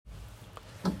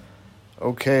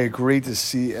Okay, great to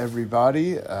see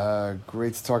everybody.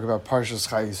 Great to talk about Parshas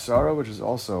Chayei Sara, which is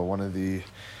also one of the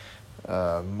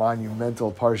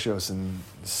monumental parshos in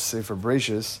Sefer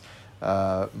Bereshis,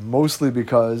 mostly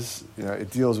because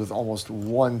it deals with almost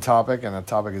one topic, and that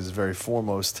topic is very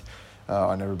foremost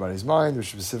on everybody's mind, which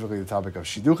is specifically the topic of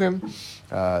Shidduchim.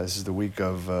 This is the week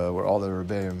of where all the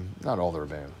Rebbeim, not all the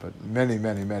Rebbeim, but many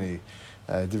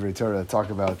Divrei Torah talk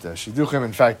about Shidduchim.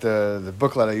 In fact, the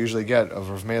booklet I usually get of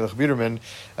Rav Melech Biederman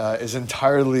is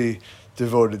entirely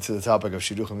devoted to the topic of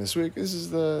Shidduchim this week. This is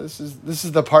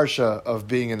the parsha of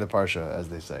being in the parsha, as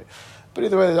they say. But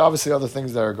either way, there's obviously other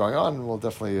things that are going on, and we'll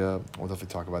definitely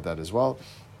talk about that as well.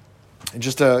 And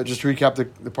just to recap the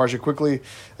parsha quickly,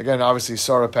 again, obviously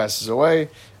Sarah passes away,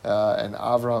 and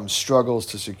Avraham struggles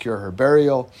to secure her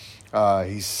burial.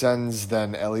 He sends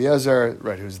then Eliezer,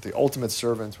 right, who's the ultimate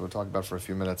servant, we'll talk about for a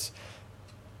few minutes,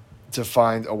 to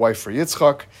find a wife for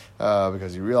Yitzchak,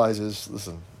 because he realizes,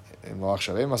 listen, in Loach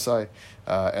Shavei Masai,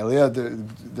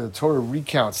 the Torah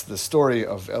recounts the story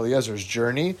of Eliezer's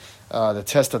journey, the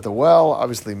test at the well,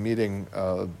 obviously meeting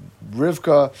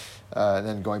Rivka, and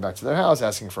then going back to their house,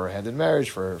 asking for a hand in marriage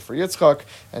for Yitzchak,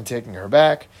 and taking her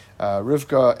back.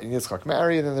 Rivka and Yitzchak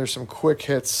marry, and then there's some quick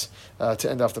hits to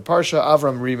end off the parsha.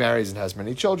 Avram remarries and has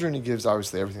many children. He gives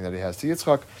obviously everything that he has to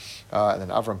Yitzchak, and then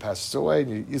Avram passes away.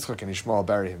 And Yitzchak and Ishmael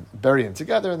bury him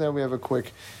together, and then we have a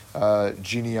quick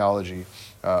genealogy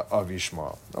of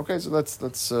Ishmael. Okay, so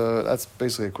that's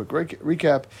basically a quick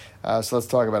recap. So let's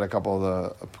talk about a couple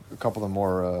of the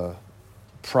more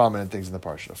prominent things in the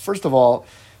parsha. First of all,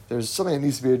 there's something that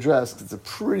needs to be addressed. It's a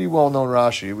pretty well-known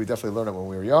Rashi. We definitely learned it when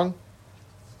we were young.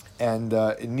 And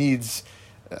it needs,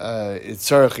 it's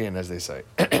tzarachin, as they say.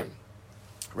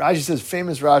 Rashi says,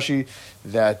 famous Rashi,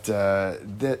 that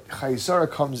Chayei Sara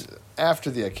comes after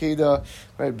the Akedah,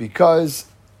 right? Because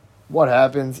what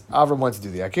happened? Avram went to do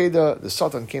the Akedah. The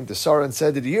Satan came to Sarah and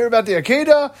said, "Did you hear about the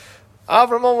Akedah?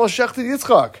 Avram almost shechted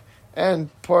Yitzchak." And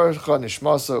Parcha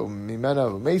Nishmasa Mimena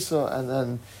Umesa, and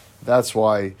then that's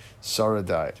why Sarah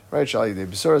died, right? Through the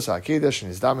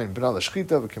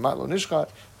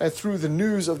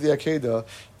news of the Akedah,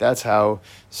 that's how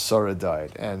Sarah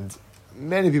died. And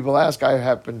many people ask, I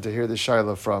happened to hear this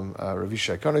Shaila from Rav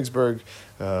Yishai Konigsberg,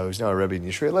 who's now a Rebbe in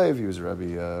Yishrei Lev. He was a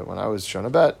Rebbe when I was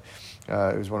Shana Bet. He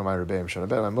was one of my Rebbeim Shana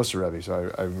Bet, my Mussar Rebbe,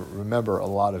 so I remember a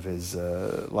lot of his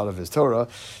Torah.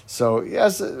 So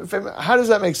yes, how does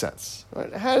that make sense?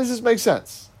 Right? How does this make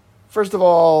sense? First of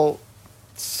all,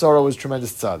 Sarah was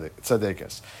tremendous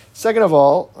tzaddikas. Second of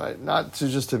all, right, not to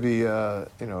just to be, hey,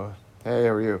 how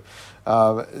are you?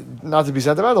 Not to be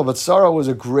sentimental, but Sarah was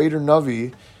a greater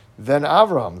Navi than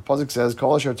Avraham. The pasuk says,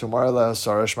 "Kol asher tomar la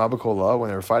Sarah shma b'kola," when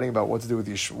they were fighting about what to do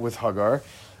with Hagar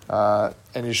and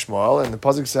Ishmael, and the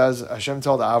pasuk says, Hashem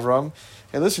told Avram,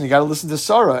 "Hey, listen, you got to listen to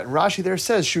Sarah." And Rashi there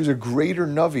says she was a greater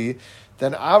Navi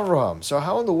than Avraham. So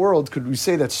how in the world could we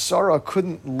say that Sarah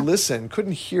couldn't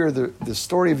hear the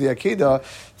story of the Akedah?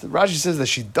 Rashi says that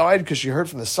she died because she heard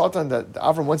from the Satan that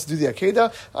Avram went to do the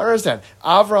Akedah. I don't understand.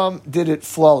 Avram did it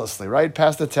flawlessly, right?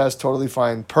 Passed the test, totally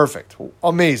fine, perfect,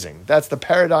 amazing. That's the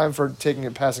paradigm for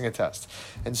passing a test.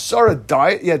 And Sarah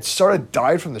died. Yeah, Sarah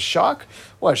died from the shock.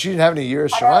 What? She didn't have any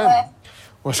years Shemayim?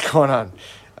 What's going on?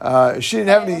 She didn't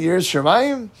have any years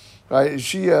Shemayim? Right?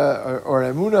 She or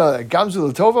Emuna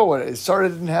Gamzu Latova. What? Sarah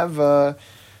didn't have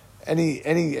any.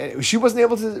 She wasn't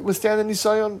able to withstand the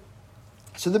Nisayon.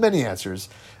 So there are many answers.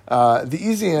 The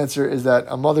easy answer is that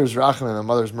a mother's rachman and a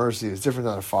mother's mercy is different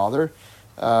than a father.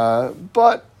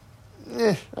 But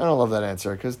I don't love that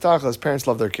answer because Tachlis, parents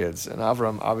love their kids, and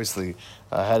Avram obviously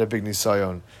had a big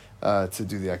Nisayon to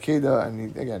do the Akedah,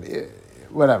 and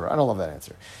whatever. I don't love that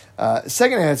answer.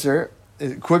 Second answer,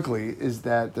 quickly, is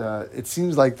that it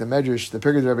seems like the Medrash, the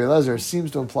Pirkei Rabbi Eliezer, seems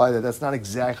to imply that that's not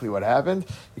exactly what happened.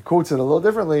 He quotes it a little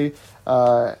differently,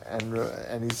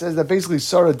 and he says that basically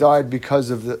Sarah died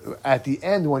because of at the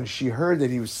end when she heard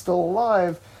that he was still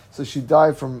alive, so she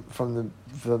died from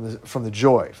the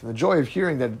joy of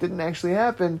hearing that it didn't actually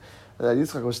happen, that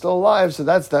Yitzchak was still alive. So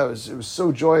it was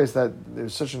so joyous that there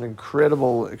was such an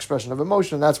incredible expression of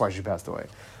emotion, and that's why she passed away.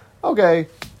 Okay,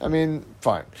 I mean,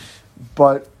 fine.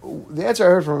 But the answer I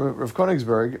heard from Rav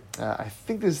Konigsberg, I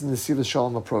think this is in the Sivas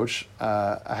Shalom approach.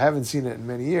 I haven't seen it in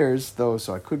many years, though,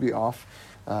 so I could be off.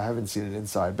 I haven't seen it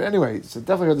inside. But anyway, so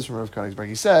definitely heard this from Rav Konigsberg.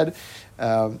 He said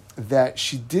that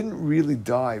she didn't really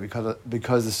die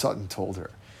because the Satan told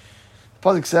her. The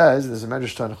pasuk says, there's a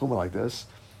Medrash Tanachuma like this,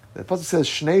 the pasuk says,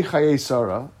 Shnei Chayei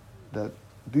Sara, that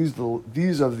these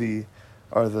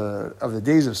are the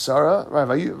days of Sarah, right?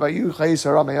 Vayu Chayei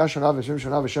Sara me'ashana v'shem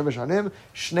shana v'shem v'shanim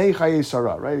Shnei Chayei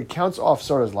Sara, right? It counts off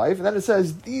Sarah's life, and then it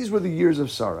says these were the years of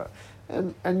Sarah.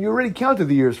 and you already counted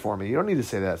the years for me. You don't need to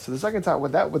say that. So the second time,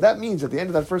 what that means at the end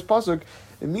of that first pasuk,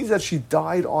 it means that she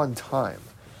died on time,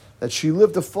 that she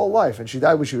lived a full life, and she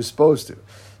died when she was supposed to.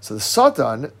 So the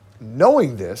Satan,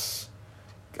 knowing this,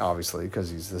 obviously, because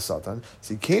he's the Satan,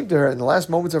 so he came to her in the last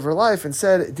moments of her life and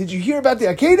said, "Did you hear about the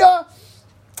Akedah?"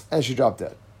 And she dropped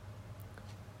dead.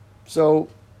 So,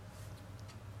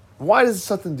 why does the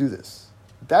Satan do this?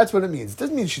 That's what it means. It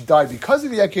doesn't mean she died because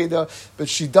of the Akedah, but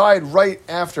she died right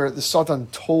after the Satan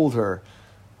told her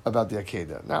about the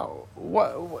Akedah. Now,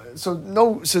 so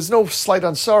there's no slight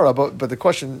on Sarah, but the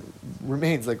question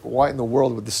remains, like, why in the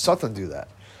world would the Satan do that?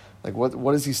 Like,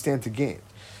 what does he stand to gain?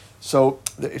 So,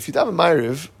 if you daven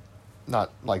Ma'ariv, not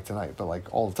like tonight, but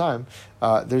like all the time,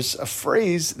 there's a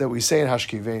phrase that we say in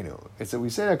Hashkivenu. It's that we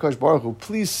say to HaKadosh Baruch Hu,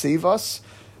 please save us,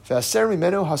 v'aser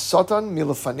mimenu ha-satan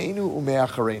milefanenu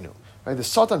u'me'acharenu. Right, the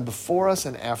Satan before us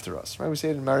and after us. Right, we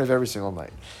say it in Ma'ariv every single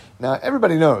night. Now,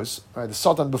 everybody knows, right, the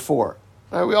Satan before.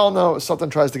 Right, we all know Satan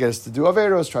tries to get us to do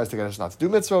Averos, tries to get us not to do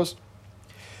mitzvos.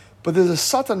 But there's a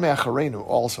Satan me'acharenu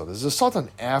also. There's a Satan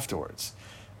afterwards.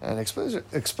 And explains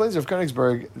of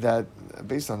Königsberg that,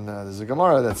 based on, there's a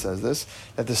Gemara that says this,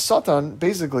 that the Satan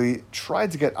basically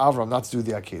tried to get Avram not to do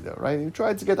the Akedah, right? He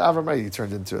tried to get Avram, right? He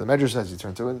turned into, the Medrash says, he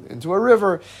turned into a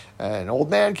river, and an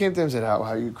old man came to him and said, how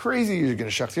are you crazy? You're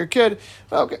going to shech your kid.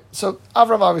 Well, okay, so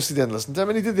Avram obviously didn't listen to him,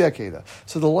 and he did the Akedah.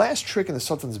 So the last trick in the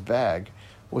Satan's bag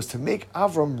was to make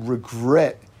Avram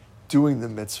regret doing the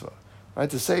mitzvah. Right,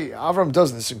 to say Avram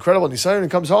does this incredible Nisayon and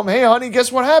comes home, hey honey,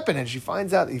 guess what happened? And he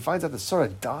finds out that Sarah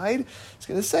died. He's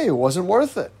going to say it wasn't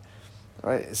worth it.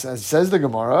 Right? It says the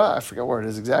Gemara, I forget where it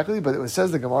is exactly, but it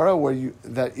says the Gemara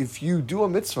that if you do a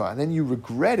mitzvah and then you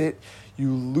regret it,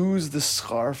 you lose the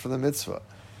schar for the mitzvah.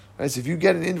 Right? So if you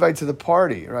get an invite to the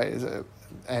party, right,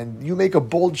 and you make a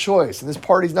bold choice, and this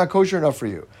party's not kosher enough for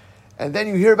you, and then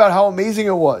you hear about how amazing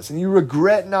it was, and you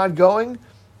regret not going,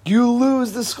 you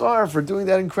lose the schar for doing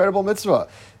that incredible mitzvah.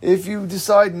 If you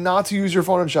decide not to use your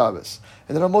phone on Shabbos,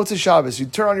 and then on Motzei Shabbos, you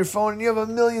turn on your phone and you have a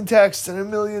million texts and a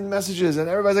million messages, and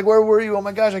everybody's like, where were you? Oh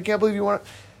my gosh, I can't believe you want to...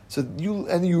 So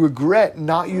you regret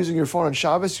not using your phone on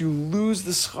Shabbos, you lose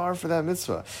the schar for that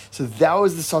mitzvah. So that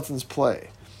was the Satan's play.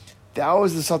 That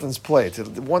was the Satan's play. To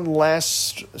one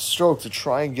last stroke to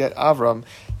try and get Avram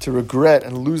to regret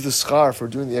and lose the schar for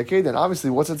doing the Akedah. And obviously,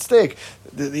 what's at stake?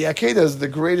 The Akedah is the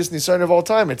greatest Nisayon of all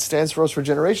time. It stands for us for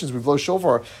generations. We blow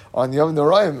shofar on Yom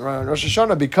Noraim, on Rosh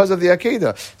Hashanah, because of the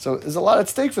Akedah. So there's a lot at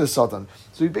stake for the Satan.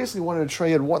 So he basically wanted to try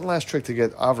yet one last trick to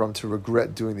get Avram to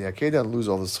regret doing the Akedah and lose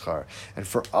all the schar. And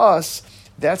for us,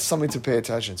 that's something to pay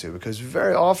attention to, because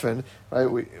very often, right,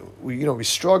 we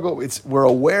struggle. We're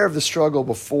aware of the struggle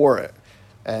before it,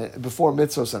 and before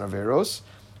mitzvos and averos,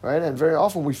 right? And very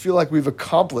often we feel like we've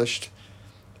accomplished,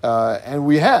 and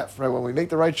we have, right? When we make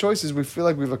the right choices, we feel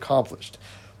like we've accomplished.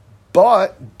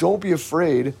 But don't be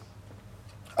afraid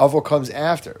of what comes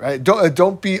after, right?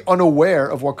 Don't be unaware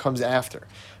of what comes after.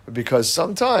 Because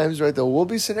sometimes, right, there will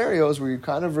be scenarios where you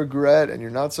kind of regret and you're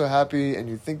not so happy and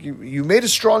you think you made a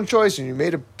strong choice and you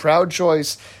made a proud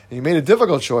choice and you made a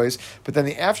difficult choice, but then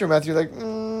the aftermath, you're like,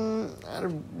 I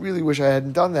really wish I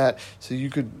hadn't done that. So you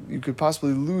could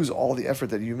possibly lose all the effort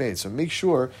that you made. So make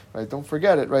sure, right, don't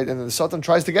forget it, right? And then the Satan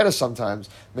tries to get us sometimes,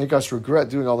 make us regret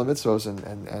doing all the mitzvos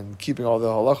and keeping all the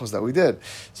halachos that we did.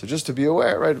 So just to be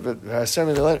aware, right,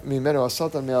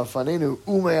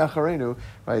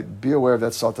 right, be aware of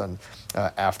that Satan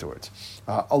afterwards.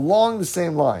 Along the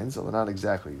same lines, although not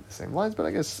exactly the same lines, but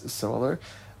I guess similar,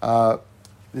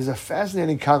 there's a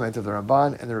fascinating comment of the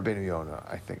Ramban and the Rabbeinu Yonah,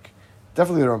 I think.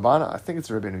 Definitely the Ramban, I think it's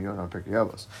the Rabbeinu Yonah on Pirkei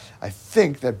Avos. I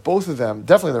think that both of them,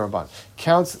 definitely the Ramban,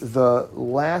 counts the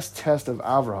last test of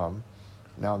Avraham.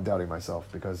 Now I'm doubting myself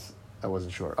because I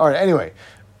wasn't sure. All right, anyway,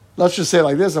 let's just say it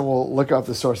like this and we'll look up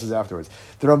the sources afterwards.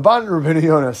 The Ramban and Rabbeinu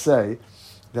Yonah say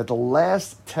that the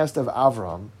last test of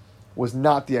Avraham was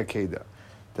not the Akedah.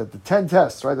 That the 10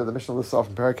 tests, right, that the Mishnah lists off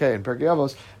in Parakeh and Pirkei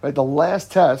Avos, right, the last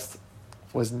test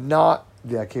was not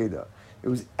the Akedah. It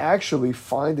was actually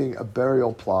finding a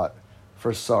burial plot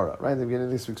for Sarah, right, in the beginning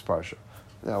of this week's Parsha.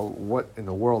 Now, what in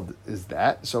the world is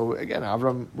that? So, again,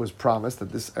 Avram was promised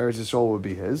that this Eretz Yisrael would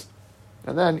be his,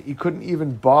 and then he couldn't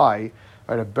even buy,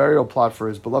 right, a burial plot for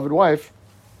his beloved wife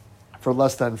for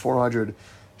less than 400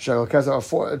 shekel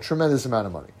kesef, a tremendous amount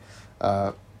of money.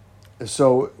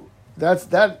 So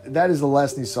that is the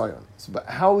last Nisayon. So, but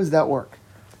how does that work?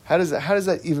 How does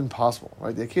that even possible?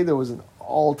 Right? The Akedah was an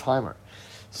all-timer.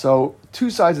 So two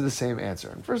sides of the same answer.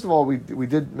 And first of all, we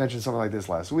did mention something like this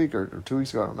last week or 2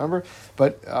 weeks ago, I don't remember.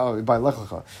 But by Lech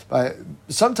Lecha,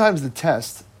 sometimes the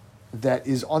test that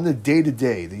is on the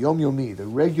day-to-day, the yom-yomi, the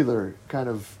regular kind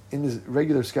of, in the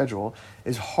regular schedule,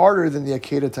 is harder than the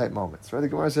Akeda type moments, right? The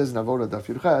Gemara says in Avodah Daf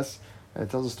Yud Ches, and it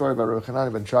tells a story about Rabbi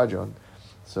Hanani ben Trajon.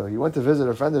 So he went to visit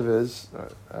a friend of his,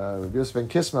 Rabbi Yosef ben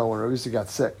Kisma, when Rabbi Yosef got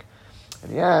sick.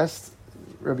 And he asked,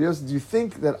 Rabbi Yosef, do you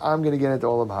think that I'm going to get into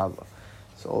Olam Haba?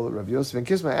 So Rabbi Yosef ben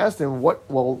Kisma asked him, what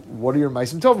are your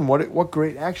Maisim Tovim? What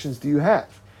great actions do you have?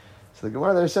 So the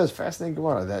Gemara there says, fascinating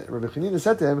Gemara, that Rabbi Chanina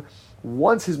said to him,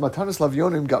 once his Matanas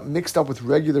Lavyonim got mixed up with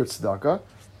regular tzedakah,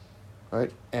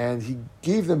 right, and he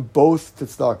gave them both to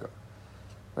tzedakah,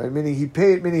 right, meaning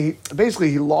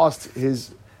he lost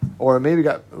his, or maybe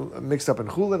got mixed up in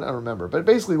chulin, I don't remember, but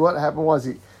basically what happened was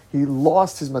he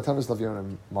lost his Matanas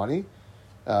Lavyonim money,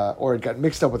 or it got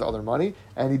mixed up with other money,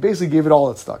 and he basically gave it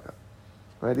all at tzedakah,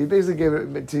 right, he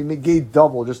basically gave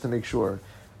double just to make sure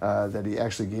that he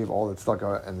actually gave all the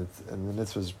tzedakah and the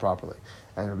mitzvahs properly.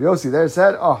 And Rabbi Yossi there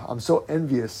said, I'm so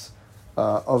envious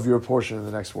of your portion in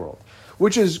the next world.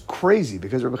 Which is crazy,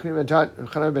 because Rabbi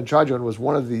Chanina ben Trajon was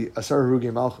one of the Asar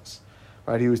Harugei Malchus.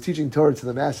 Right? He was teaching Torah to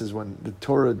the masses when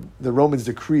the Romans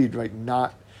decreed, right,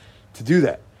 not to do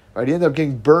that. Right? He ended up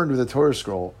getting burned with a Torah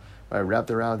scroll, right,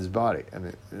 wrapped around his body.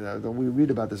 And we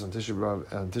read about this on Tisha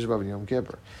B'Av and Yom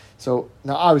Kippur. So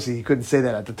now, obviously, he couldn't say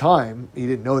that at the time. He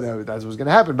didn't know that was going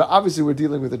to happen. But obviously, we're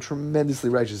dealing with a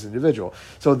tremendously righteous individual.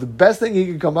 So the best thing he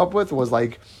could come up with was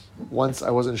like, once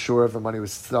I wasn't sure if the money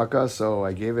was tzedakah, so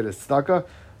I gave it as tzedakah.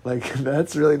 Like,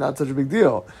 that's really not such a big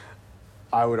deal,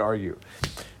 I would argue.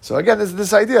 So again, there's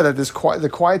this idea that the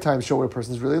quiet times show what a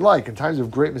person's really like. In times of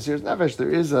great Mesiras Nefesh,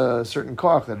 there is a certain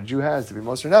koach that a Jew has to be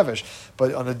Moser Nefesh.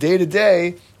 But on a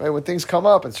day-to-day, right, when things come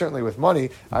up, and certainly with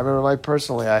money, I remember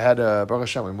I had Baruch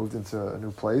Hashem, we moved into a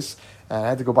new place, and I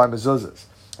had to go buy mezuzahs.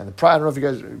 And I don't know if you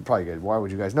guys, probably good, why would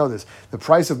you guys know this? The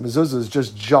price of mezuzahs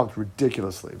just jumped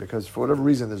ridiculously, because for whatever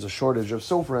reason, there's a shortage of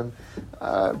sofrim,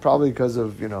 probably because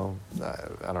of, I don't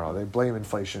know, they blame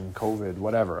inflation, COVID,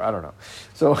 whatever, I don't know.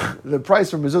 So the price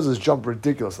for mezuzahs jumped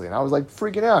ridiculously, and I was like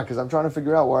freaking out, because I'm trying to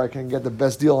figure out where I can get the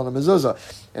best deal on a mezuzah.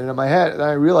 And in my head, and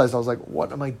I realized, I was like,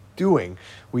 what am I doing?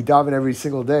 We daven every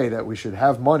single day that we should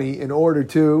have money in order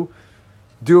to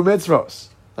do mitzvos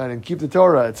and keep the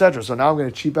Torah, etc. So now I'm going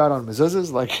to cheap out on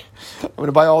mezuzahs. Like, I'm going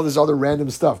to buy all this other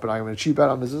random stuff, but I'm going to cheap out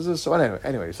on mezuzahs. So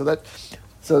anyway, so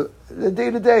the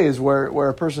day to day is where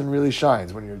a person really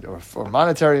shines when you're for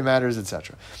monetary matters,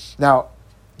 etc. Now,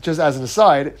 just as an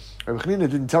aside, Rabbi Chanina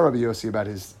didn't tell Rabbi Yossi about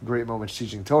his great moments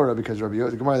teaching Torah, because the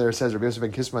Gemara there says Rabbi Yosef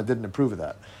ben Kisma didn't approve of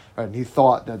that, right? And he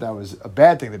thought that was a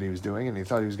bad thing that he was doing, and he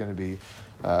thought he was going to be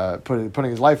putting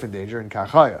his life in danger in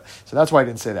Kachaya. So that's why I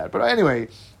didn't say that. But anyway,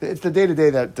 it's the day-to-day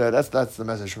that's the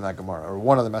message from that Gemara, or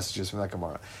one of the messages from that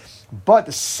Gemara. But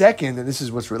the second, and this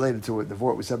is what's related to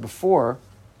what we said before,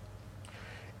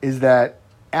 is that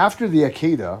after the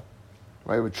Akeda,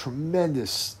 right, a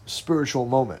tremendous spiritual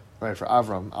moment, right, for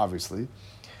Avram, obviously,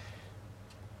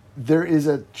 there is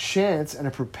a chance and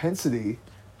a propensity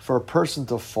for a person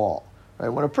to fall. Right?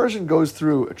 When a person goes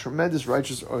through a tremendous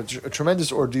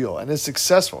ordeal and is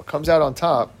successful, comes out on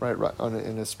top, right,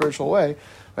 in a spiritual way,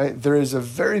 right, there is a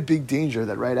very big danger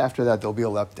that right after that there'll be a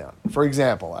letdown. For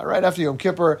example, right after Yom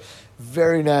Kippur,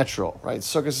 very natural, right?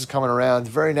 Sukkot is coming around,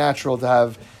 very natural to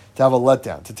have a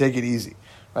letdown, to take it easy,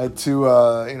 right? To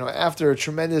after a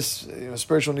tremendous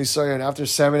spiritual nisayon, after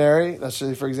seminary, let's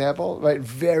say for example, right,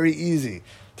 very easy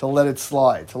to let it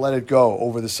slide, to let it go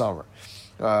over the summer.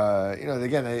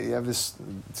 Again, they have this,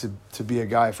 to be a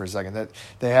guy for a second, that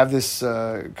they have this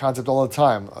concept all the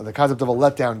time, the concept of a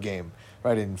letdown game,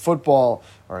 right? In football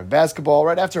or in basketball,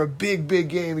 right after a big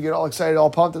game, you get all excited,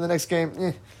 all pumped, and the next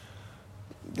game,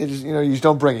 they just, you just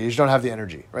don't bring it. You just don't have the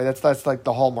energy, right? That's like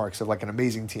the hallmarks of like an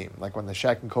amazing team. Like when the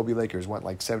Shaq and Kobe Lakers went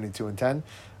like 72-10,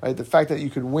 right? The fact that you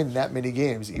could win that many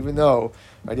games, even though,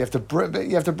 right, you have to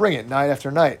bring it night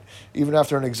after night, even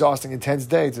after an exhausting, intense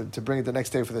day, to bring it the next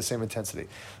day for the same intensity.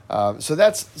 So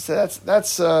that's the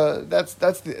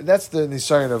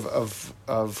nisayon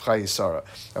of Chayei Sara,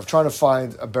 of trying to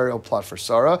find a burial plot for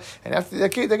Sarah. And after the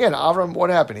Akeda, again, Avram, what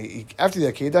happened? After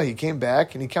the Akeda, he came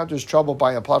back and he counted his trouble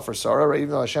buying a plot for Sarah, right?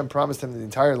 Even though Hashem promised him the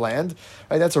entire land,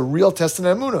 right? That's a real test in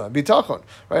Emunah, bitachon,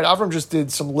 right? Avram just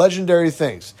did some legendary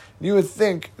things. You would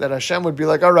think that Hashem would be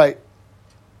like, all right,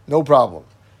 no problem.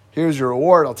 Here's your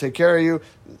reward. I'll take care of you.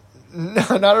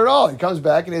 No, not at all. He comes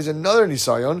back and he has another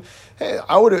nisayon. Hey,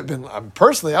 I would have been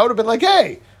like,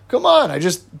 hey, come on, I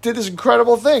just did this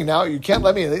incredible thing. Now you can't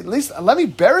at least let me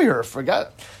bury her.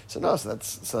 So no,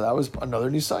 so that was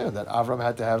another nisayon that Avram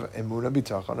had to have emuna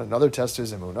bitachon, another test to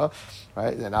his emuna,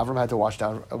 right? And Avram had to watch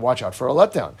out for a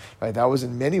letdown, right? That was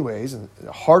in many ways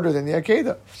harder than the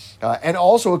Akedah. And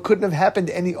also, it couldn't have happened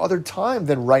any other time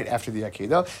than right after the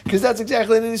Akedah, because that's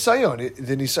exactly the nisayon.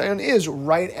 The nisayon is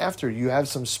right after you have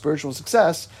some spiritual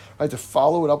success, right? To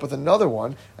follow it up with another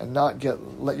one and not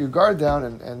let your guard down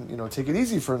and take it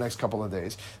easy for the next couple of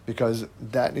days, because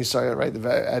that nisayon, right?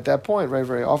 At that point, right,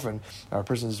 very often our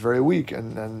person is very weak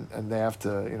and they have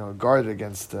to guard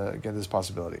against this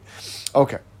possibility.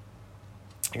 Okay.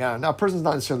 Yeah, now a person's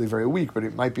not necessarily very weak, but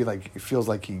it might be like it feels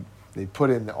like they put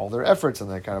in all their efforts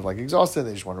and they're kind of like exhausted.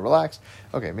 They just want to relax.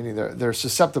 Okay, meaning they're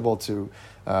susceptible to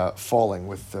falling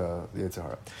with the Yetzer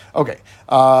Hara. Okay,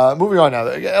 moving on now.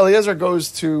 Eliezer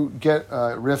goes to get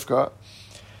Rivka,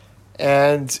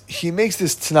 and he makes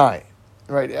this Tanai.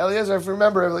 Right, Eliezer. If you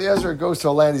remember, Eliezer goes to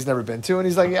a land he's never been to, and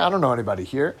he's like, I don't know anybody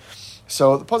here.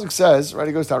 So the pasuk says, right,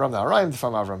 he goes to Aram Naharaim to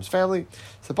find Avram's family.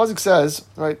 So the pasuk says,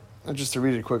 right, just to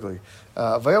read it quickly.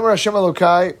 Vayomer Hashem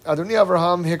Elokai, Adoni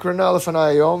Avraham Hikrana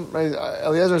Lefanai Yom. Right,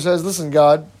 Eliezer says, listen,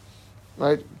 God,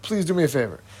 right, please do me a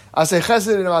favor. Asay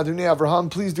Chesed in Adoni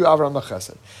Avraham, please do Avraham a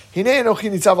Chesed. Hinei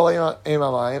Enochi Nitzav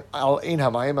al Ein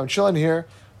Hamayim. I'm chilling here,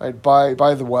 right,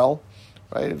 by the well.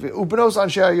 Right, I'm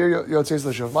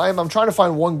trying to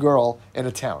find one girl in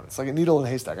a town. It's like a needle in a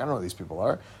haystack. I don't know who these people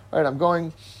are. Right, I'm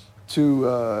going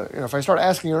to if I start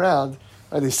asking around,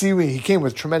 right, they see me. He came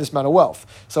with a tremendous amount of wealth.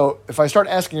 So if I start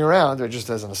asking around, or just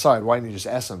as an aside, why didn't you just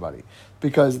ask somebody?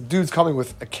 Because dude's coming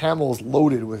with camels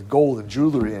loaded with gold and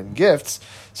jewelry and gifts.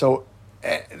 So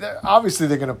obviously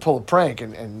they're going to pull a prank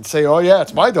and say, oh yeah,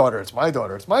 it's my daughter, it's my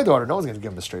daughter, it's my daughter. No one's going to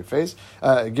give him a straight face,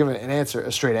 give him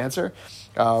a straight answer.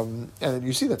 And then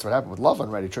you see that's what happened with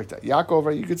Lavan, right? He tricked Yaakov,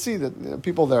 right? You could see that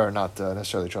people there are not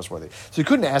necessarily trustworthy. So he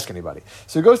couldn't ask anybody.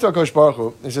 So he goes to HaKadosh Baruch Hu,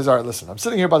 and he says, all right, listen, I'm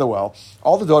sitting here by the well,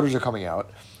 all the daughters are coming out,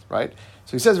 right?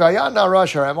 So he says,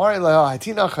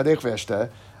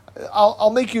 I'll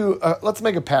make you, let's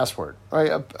make a password,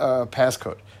 right? A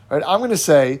passcode, right? I'm going to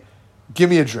say, give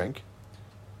me a drink.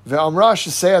 And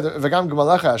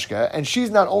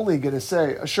she's not only going to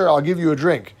say, sure, I'll give you a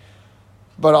drink,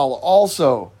 but I'll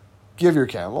also give your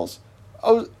camels.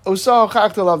 And that's the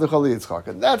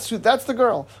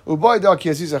girl. And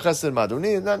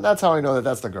that's how I know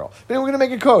that's the girl. But we're going to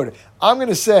make a code. I'm going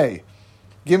to say,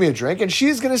 give me a drink, and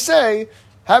she's going to say,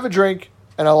 have a drink,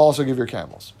 and I'll also give your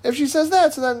camels. If she says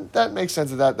that, so then that makes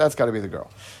sense. That's got to be the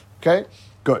girl. Okay,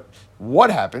 good.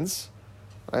 What happens?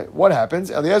 Right? What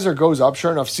happens? Eliezer goes up,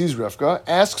 sure enough, sees Rivka,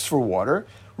 asks for water.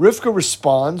 Rivka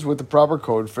responds with the proper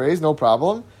code phrase, no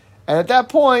problem. And at that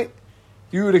point,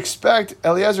 you would expect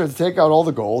Eliezer to take out all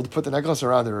the gold, put the necklace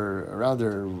around her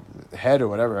head or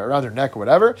whatever, around her neck or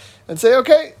whatever, and say,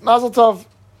 okay, Mazel Tov.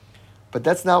 But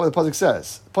that's not what the pasuk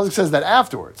says. The pasuk says that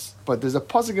afterwards. But there's a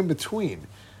pasuk in between,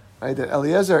 right? That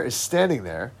Eliezer is standing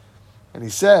there, and he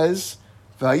says,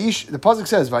 the pasuk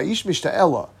says, Vayish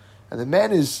mishta'ela. And the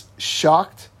man is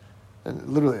shocked and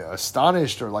literally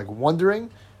astonished or like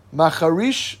wondering.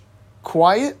 Macharish,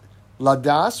 quiet,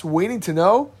 ladas, waiting to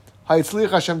know if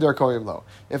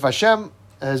Hashem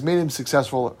has made him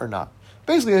successful or not.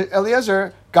 Basically,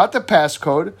 Eliezer got the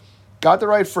passcode, got the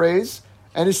right phrase,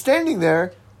 and is standing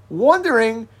there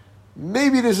wondering,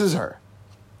 maybe this is her.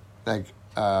 Like,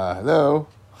 hello?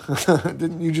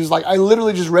 Didn't you just I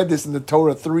literally just read this in the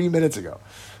Torah 3 minutes ago.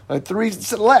 Like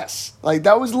less. Like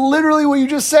that was literally what you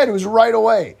just said. It was right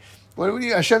away. When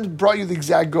Hashem brought you the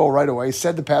exact goal right away,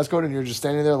 said the passcode, and you're just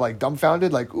standing there like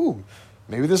dumbfounded, like, ooh,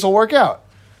 maybe this will work out.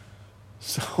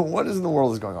 So what in the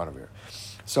world is going on over here?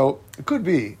 So it could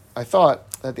be, I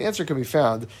thought, that the answer could be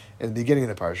found in the beginning of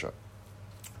the parsha.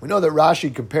 We know that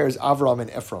Rashi compares Avram and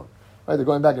Ephron. Right? They're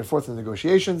going back and forth in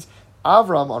negotiations.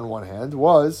 Avram, on one hand,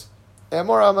 was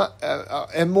Emor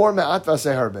Me'at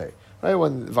Vaseh Harbe. Right,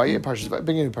 when beginning of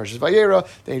Parshas Vayera,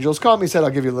 the angels come. He said, "I'll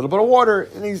give you a little bit of water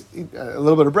and a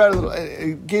little bit of bread."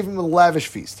 He gave him a lavish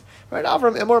feast. Right,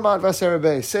 Avram Emor Ma'at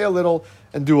Vaseh, say a little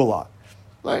and do a lot.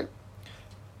 Right,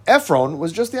 Ephron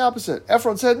was just the opposite.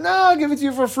 Ephron said, "No, I'll give it to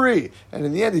you for free," and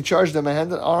in the end, he charged him a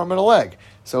hand, an arm, and a leg.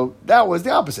 So that was the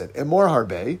opposite. Emor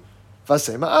Harbe,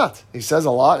 Vaseh Ma'at. He says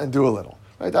a lot and do a little.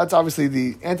 Right, that's obviously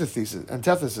the antithesis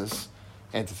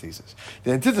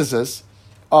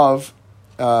of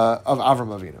Avram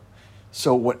Avinu.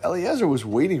 So what Eliezer was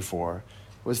waiting for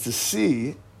was to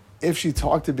see if she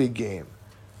talked a big game.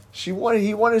 He wanted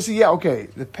to see,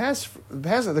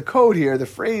 the code here, the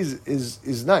phrase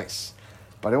is nice,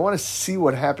 but I want to see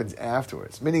what happens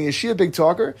afterwards. Meaning, is she a big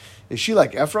talker? Is she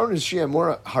like Ephron? Is she a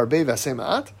more harbe v'aseh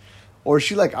ma'at? Or is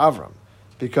she like Avram?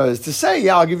 Because to say,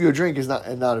 yeah, I'll give you a drink is not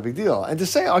a big deal. And to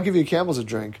say, I'll give you camels a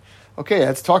drink, okay,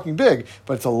 that's talking big,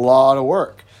 but it's a lot of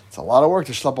work. It's a lot of work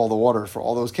to schlep all the water for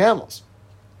all those camels.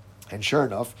 And sure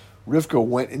enough, Rivka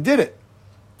went and did it.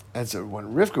 And so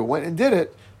when Rivka went and did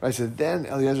it, right, so then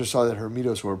Eliezer saw that her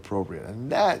midos were appropriate.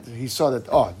 And that, he saw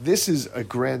that, this is a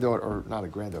granddaughter, or not a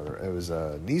granddaughter, it was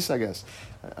a niece, I guess,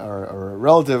 or a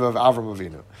relative of Avram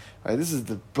Avinu. Right,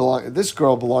 this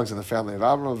girl belongs in the family of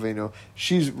Avram Avinu.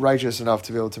 She's righteous enough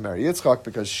to be able to marry Yitzchak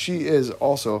because she is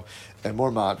also a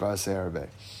mormat v'aseh arbeh.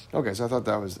 Okay, so I thought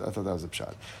that was a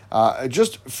pshat.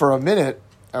 Just for a minute,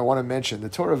 I want to mention the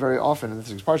Torah very often in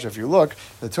this parsha. If you look,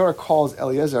 the Torah calls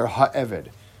Eliezer ha'eved,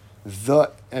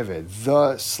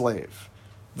 the slave,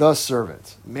 the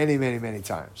servant, many, many, many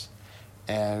times.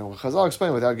 And Chazal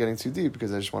explain without getting too deep,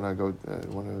 because I just want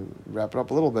to wrap it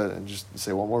up a little bit and just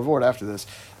say one more word after this.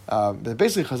 But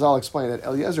basically, Chazal explained that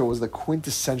Eliezer was the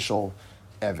quintessential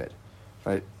Eved,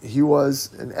 right? He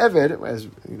was an Eved, as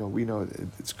you know, we know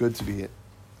it's good to be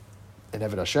an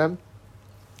Eved Hashem.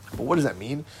 But what does that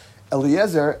mean?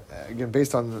 Eliezer, again,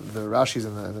 based on the Rashis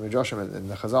and the Midrashim and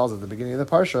the Chazals at the beginning of the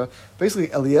Parsha,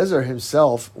 basically Eliezer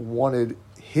himself wanted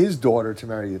his daughter to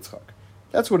marry Yitzchak.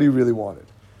 That's what he really wanted.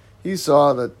 He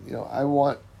saw that, I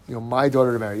want, my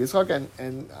daughter to marry Yitzchak,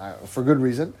 and for good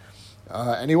reason.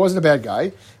 And he wasn't a bad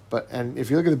guy. And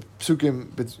if you look at the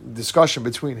Psukim discussion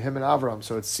between him and Avram,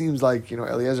 so it seems like,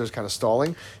 Eliezer is kind of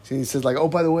stalling. So he says,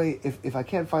 by the way, if I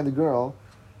can't find a girl,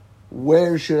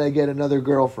 where should I get another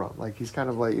girl from? Like, he's kind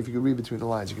of like, if you could read between the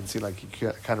lines, you can see like he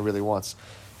kind of really wants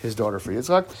his daughter for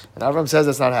Yitzchak. And Avram says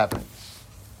that's not happening.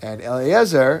 And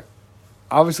Eliezer,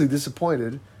 obviously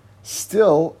disappointed,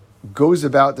 still goes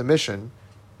about the mission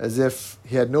as if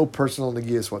he had no personal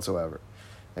negias whatsoever.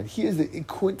 And he is the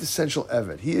quintessential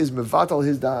Eved. He is mevatal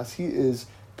his das. He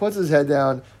puts his head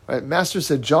down. Right? Master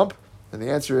said jump, and the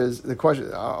answer is, the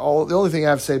only thing I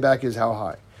have to say back is how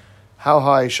high. How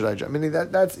high should I jump? I mean,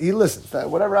 that's he listens.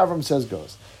 Whatever Avram says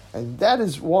goes. And that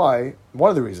is why, one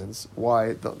of the reasons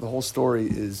why the whole story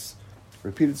is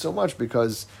repeated so much,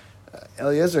 because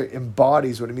Eliezer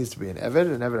embodies what it means to be an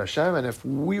Eved Hashem, and if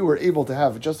we were able to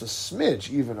have just a smidge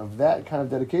even of that kind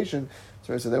of dedication,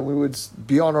 so then we would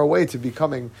be on our way to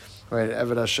becoming, right,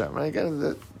 Eved Hashem. Right? Again,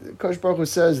 the Kosh Baruch Hu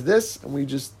says this, and we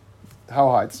just,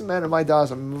 how high? It doesn't matter my das,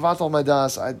 I'm mevatal my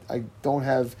das, I don't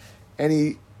have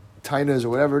any tainas or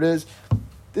whatever it is.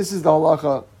 This is the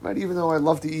halacha, right? Even though I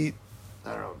love to eat,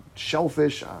 I don't know,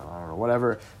 shellfish, I don't know,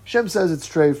 whatever. Hashem says it's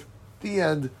treif, the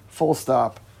end, full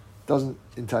stop. Doesn't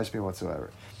entice me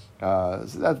whatsoever.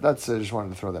 So that's I just wanted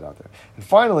to throw that out there. And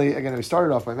finally, again, we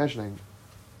started off by mentioning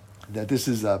that this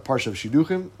is a parsha of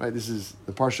Shidduchim, right? This is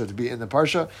the parsha to be in the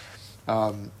parsha.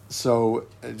 So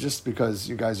just because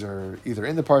you guys are either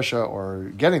in the parsha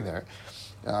or getting there,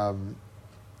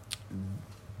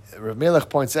 Rav Melech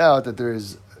points out that there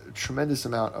is a tremendous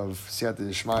amount of siyata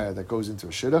d'shmaya that goes into a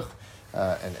shidduch,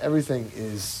 and everything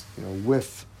is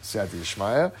with siyata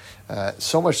d'shmaya.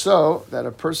 So much so that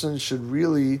a person should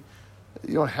really,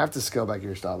 you don't have to scale back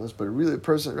your status, but really a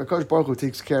person, Kosh Baruch Hu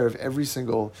takes care of every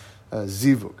single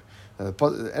zivug,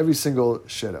 every single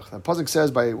shidduch. The pasuk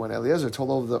says when Eliezer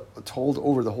told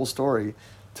over the whole story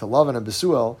to Lavan and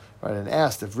Besuel, right, and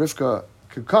asked if Rivka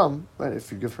could come, right,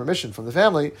 if you give permission from the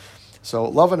family. So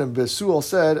Lavan and Besuel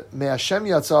said, "Me Hashem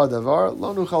yatsa davar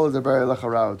lo nuchal ledaber elecha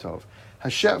ra'u tov."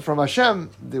 Hashem, from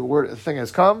Hashem, the thing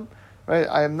has come. Right,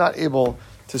 I am not able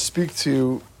to speak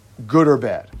to good or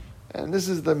bad, and this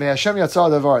is the Me Hashem yatsa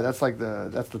davar.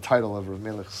 That's the title of Rav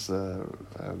Melech's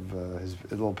his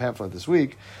little pamphlet this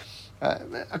week.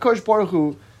 Akash Baruch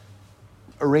Hu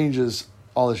arranges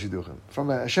all the shidduchim from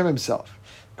Hashem himself.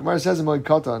 Gemara says in Moed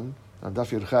Katan on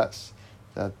Daf Yud Ches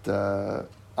that.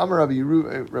 Amar Rabbi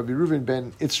Reuven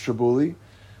ben Itzrabili,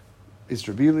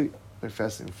 very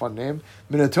fascinating, fun name.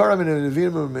 Min haTorah, min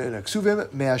hanevim, min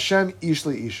haksuvim, me Hashem ish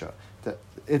isha.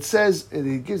 It says,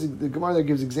 the Gemara there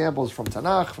gives examples from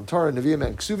Tanakh, from Torah, Nevi'im,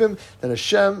 and Ksuvim, that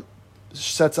Hashem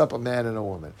sets up a man and a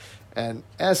woman, and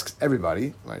asks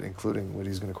everybody, right, including what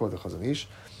he's going to quote the Chazon Ish,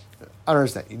 I don't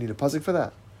understand. You need a pasuk for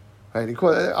that. Right, he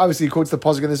quotes the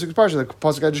pasuk in this week's parsha. The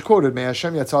pasuk I just quoted, "May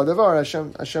Hashem yatzal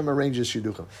davar." Hashem arranges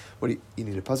shidduchim. What do you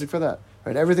need a pasuk for that?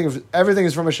 Right, everything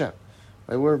is from Hashem.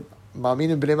 Right, we're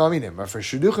ma'aminim b'nei ma'aminim. But for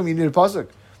shidduchim, you need a pasuk.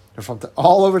 They're from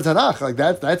all over Tanakh. Like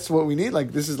that's what we need.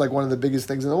 Like this is like one of the biggest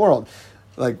things in the world.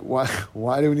 Like why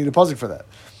do we need a pasuk for that?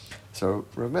 So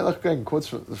Rav Melech again quotes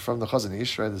from the Chazon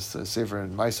Ish, right? This sefer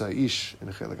in Maisa Ish in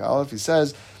Chelik Aleph. He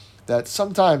says that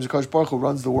sometimes Akash Baruch Hu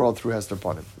runs the world through Hester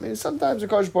Panim. I mean, sometimes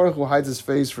Akash Baruch Hu hides his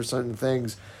face for certain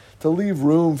things to leave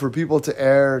room for people to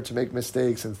err, to make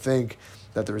mistakes, and think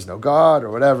that there is no God or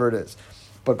whatever it is.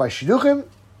 But by Shidduchim,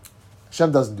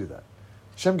 Hashem doesn't do that.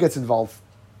 Hashem gets involved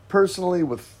personally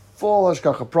with full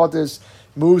Hashgacha Pratis,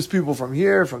 moves people from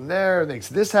here, from there, makes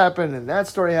this happen and that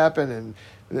story happen, and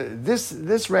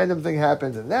this random thing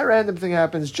happens and that random thing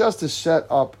happens just to set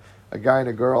up a guy and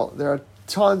a girl. There are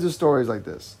tons of stories like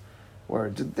this, where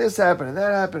did this happen and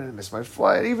that happened and I missed my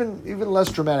flight. Even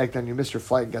less dramatic than you missed your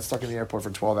flight and got stuck in the airport for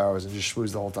 12 hours and just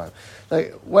schmoozed the whole time.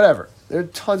 Like, whatever. There are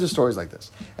tons of stories like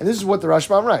this. And this is what the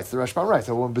Rashbam writes. The Rashbam writes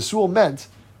that when Basul meant,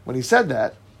 when he said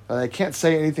that I can't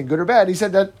say anything good or bad, he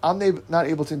said that I'm not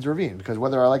able to intervene, because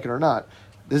whether I like it or not,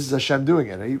 this is Hashem doing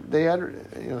it. They had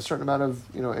a certain amount of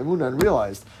emunah and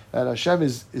realized that Hashem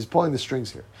is pulling the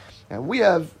strings here. And we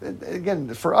have,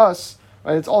 again, for us,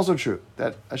 right, it's also true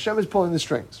that Hashem is pulling the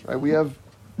strings. Right, we have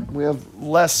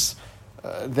less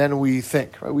than we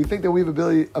think. Right, we think that we have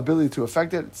ability to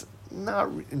affect it. It's not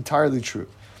entirely true.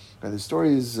 Right, the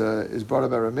story is brought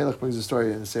about. Rav Melech brings the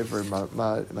story in the Sefer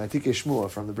Ma'atike Shmua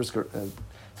from the Brisker.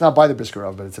 It's not by the Brisker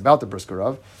Rav, but it's about the Brisker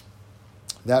Rav.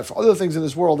 That for other things in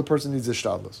this world, the person needs a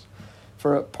shtadlus.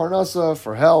 For parnasa,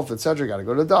 for health, etc., you got to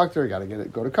go to the doctor, you got to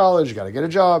go to college, you got to get a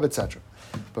job, etc.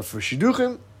 But for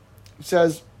shidduchim, he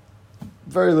says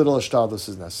very little shtadlus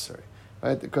is necessary.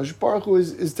 Right? The Kosh Baruch Hu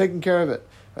is taking care of it.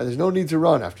 Right? There's no need to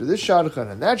run after this shadchan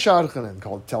and that shadchan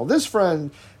and tell this friend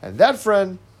and that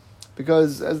friend,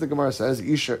 because as the Gemara says,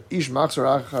 ish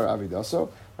maksor achar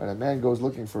avidaso. Right? A man goes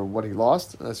looking for what he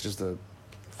lost. That's just a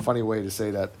funny way to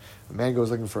say that a man goes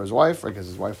looking for his wife, right? Because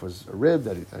his wife was a rib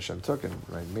that Hashem took and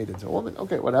made into a woman.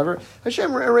 Okay, whatever.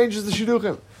 Hashem arranges the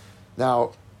shidduchim.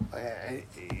 Now,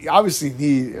 obviously,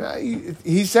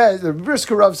 he says, the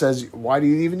Brisker Rav says, why do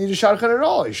you even need a shadchan at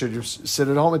all? You should just sit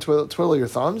at home and twiddle your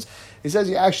thumbs. He says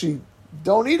you actually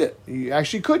don't need it. You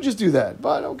actually could just do that.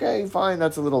 But okay, fine,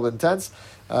 that's a little bit intense.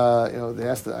 They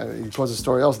asked, he quotes a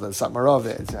story also that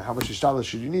Satmarov, how much ishtadlus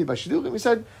should you need by shidduchim? He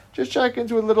said, just check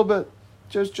into it a little bit.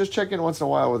 Just check in once in a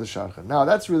while with a shadchan. Now,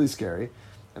 that's really scary,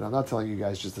 and I'm not telling you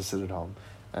guys just to sit at home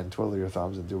and twiddle your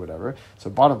thumbs and do whatever. So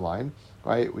bottom line,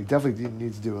 right, we definitely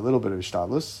need to do a little bit of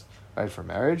ishtadlus, right, for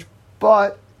marriage,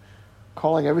 but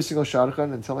calling every single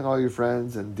shadchan and telling all your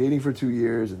friends and dating for 2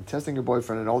 years and testing your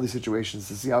boyfriend in all these situations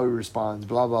to see how he responds,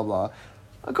 blah, blah, blah.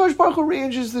 Kosh Baruch Hu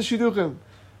arranges the shidduchim,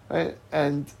 right?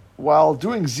 And while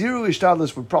doing zero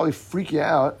ishtadlus would probably freak you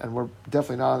out, and we're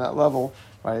definitely not on that level,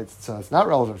 right, so it's not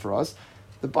relevant for us.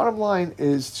 The bottom line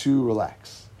is to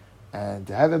relax and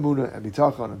to have emunah and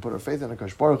bitachon and put our faith in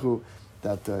Hakadosh Baruch Hu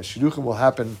that shidduchim will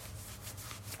happen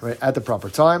right at the proper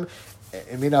time.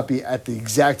 It may not be at the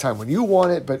exact time when you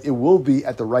want it, but it will be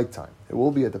at the right time. It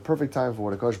will be at the perfect time for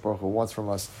what Hakadosh Baruch Hu wants from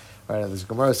us. Right, as the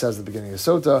Gemara says at the beginning of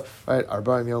Sota, right,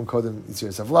 Arba'im Yom Kodem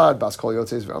Yitzias Havlad, Bas Kol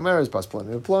Yotzes V'Omeres, Bas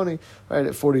Ploni V'Ploni, right,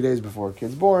 at 40 days before a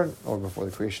kid's born, or before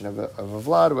the creation of a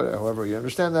Vlad, however you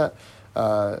understand that.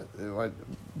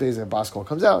 Basically, Baskol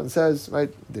comes out and says, right,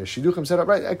 the shidduchim set up,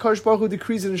 right, Hakadosh Baruch Hu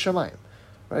decrees it in Shamayim,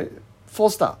 right, full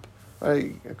stop,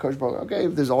 right, Hakadosh Baruch Hu, okay,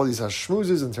 there's all these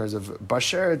shmoozes in terms of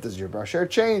bashert, does your bashert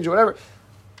change, or whatever,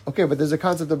 okay, but there's a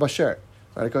concept of bashert,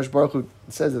 right, Hakadosh Baruch Hu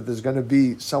says that there's going to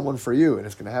be someone for you, and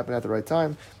it's going to happen at the right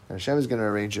time, and Hashem is going to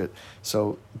arrange it,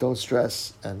 so don't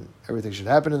stress, and everything should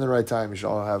happen in the right time. You should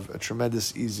all have a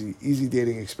tremendous, easy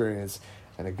dating experience,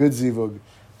 and a good zivug,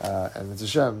 and it's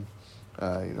Hashem.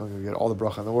 You get all the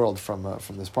bracha in the world from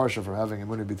this parsha, from having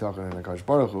emunah bitachon and Hakadosh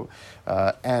Baruch Hu,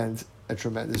 and a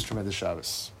tremendous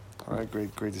Shabbos. All right,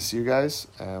 great to see you guys,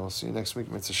 and we'll see you next week,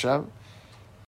 Mitzvah Hashem.